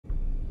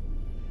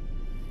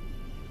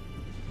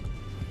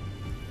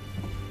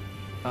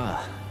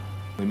Ah,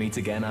 we meet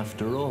again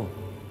after all.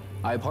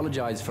 I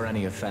apologize for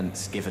any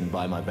offense given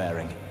by my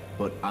bearing,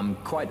 but I'm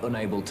quite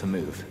unable to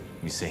move,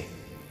 you see.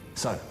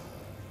 So,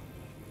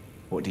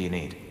 what do you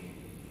need?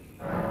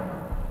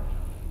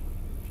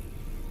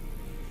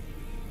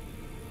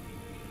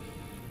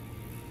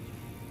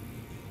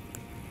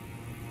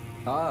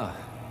 Ah,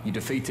 you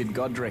defeated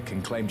Godric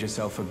and claimed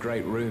yourself a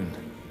great rune.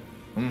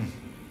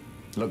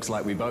 Looks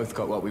like we both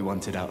got what we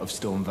wanted out of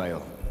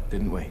Stormvale,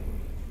 didn't we?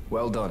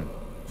 Well done,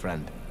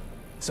 friend.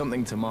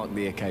 Something to mark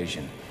the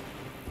occasion.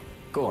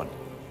 Go on,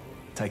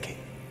 take it.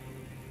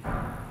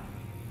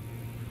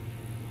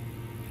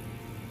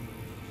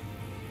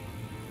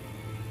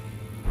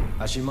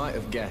 As you might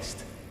have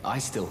guessed, I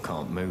still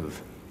can't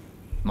move.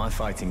 My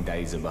fighting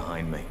days are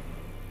behind me.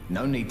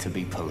 No need to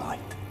be polite.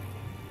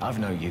 I've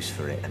no use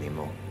for it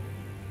anymore.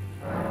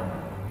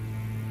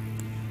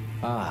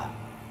 Ah,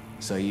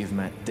 so you've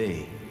met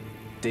Dee.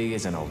 Dee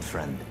is an old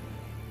friend.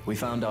 We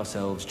found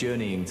ourselves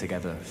journeying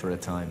together for a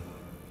time,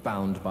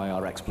 bound by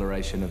our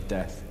exploration of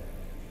death.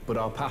 But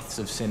our paths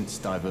have since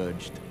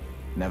diverged,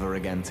 never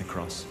again to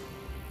cross.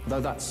 Though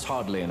that's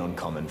hardly an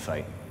uncommon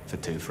fate for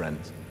two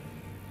friends.